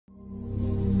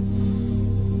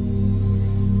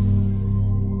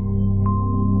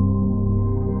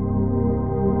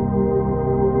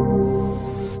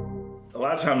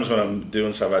of times when I'm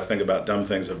doing stuff, I think about dumb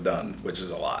things I've done, which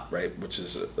is a lot, right? Which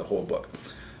is the whole book.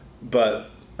 But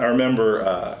I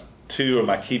remember two of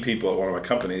my key people at one of my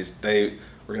companies, they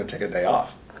were going to take a day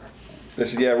off. They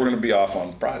said, yeah, we're going to be off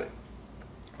on Friday.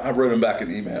 I wrote them back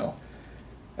an email,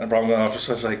 and I brought them to the office.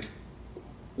 I was like,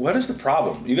 what is the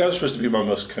problem? You guys are supposed to be my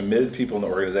most committed people in the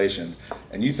organization,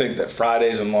 and you think that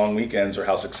Fridays and long weekends are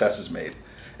how success is made.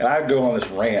 And I'd go on this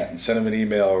rant and send them an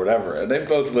email or whatever, and they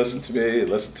both listened to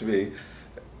me,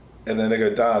 and then they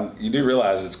go, Don, you do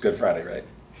realize it's Good Friday, right?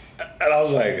 And I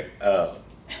was like, oh,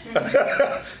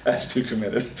 that's too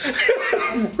committed,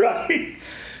 right?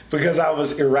 Because I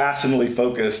was irrationally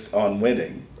focused on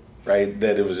winning, right?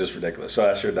 That it was just ridiculous. So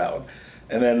I shared that one.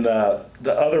 And then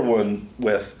the other one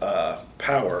with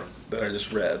power that I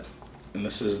just read, and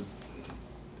this is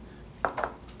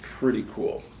pretty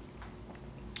cool.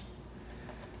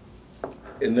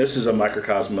 And this is a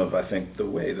microcosm of, I think, the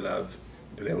way that I've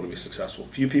been able to be successful.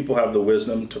 Few people have the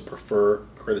wisdom to prefer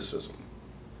criticism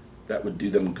that would do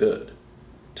them good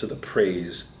to the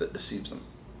praise that deceives them.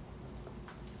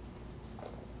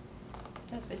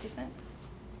 That's 50 Cent?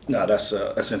 No, that's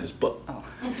in his book. Oh.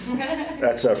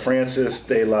 That's Francis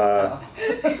de la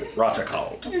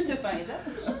Rochefoucauld. You're so funny.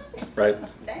 Right?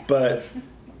 But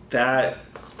that,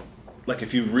 like,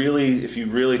 if you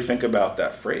really think about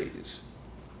that phrase,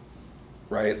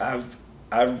 right?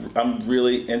 I'm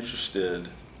really interested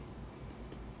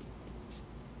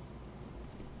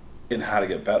in how to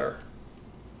get better.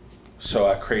 So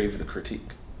I crave the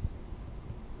critique.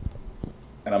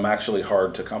 And I'm actually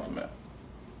hard to compliment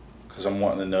because I'm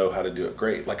wanting to know how to do it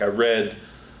great. Like I read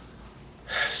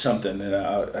something, and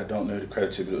I don't know who to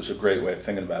credit to, but it was a great way of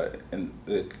thinking about it. And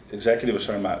the executive was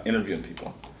talking about interviewing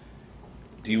people.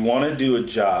 Do you want to do a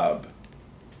job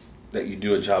that you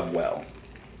do a job well?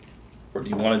 Or do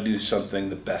you want to do something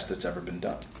the best that's ever been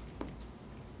done?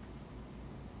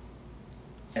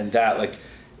 And that,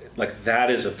 like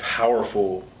that is a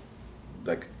powerful,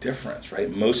 like, difference, right?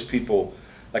 Most people,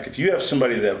 like, if you have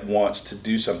somebody that wants to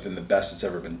do something the best that's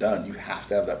ever been done, you have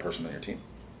to have that person on your team.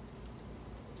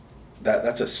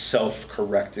 That's a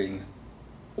self-correcting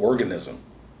organism,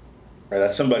 right?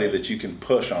 That's somebody that you can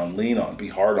push on, lean on, be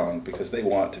hard on, because they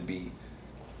want to be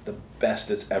the best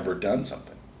that's ever done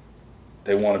something.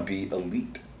 They want to be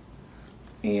elite.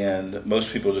 And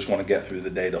most people just want to get through the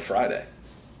day till Friday.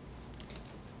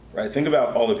 Right? Think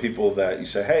about all the people that you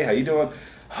say, hey, how you doing?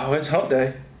 Oh, it's hump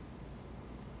day.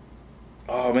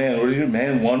 Oh man, what are you doing,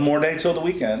 man? One more day till the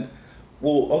weekend.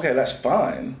 Well, okay, that's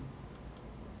fine.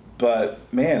 But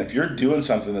man, if you're doing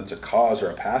something that's a cause or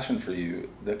a passion for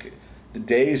you, the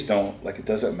days don't, like, it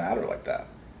doesn't matter like that.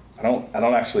 I don't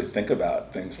actually think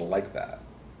about things like that.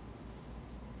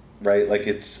 Right? Like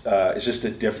it's just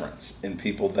a difference in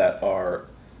people that are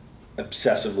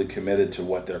obsessively committed to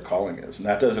what their calling is. And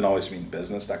that doesn't always mean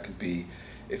business. That could be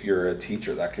if you're a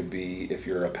teacher, that could be if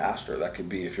you're a pastor, that could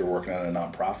be if you're working on a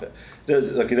nonprofit.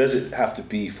 It doesn't have to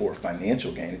be for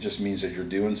financial gain. It just means that you're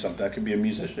doing something. That could be a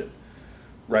musician,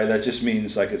 right? That just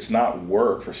means, like, it's not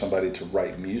work for somebody to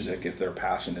write music if their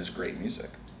passion is great music,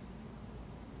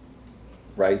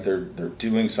 right? They're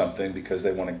doing something because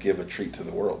they want to give a treat to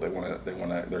the world.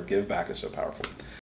 Their give back is so powerful.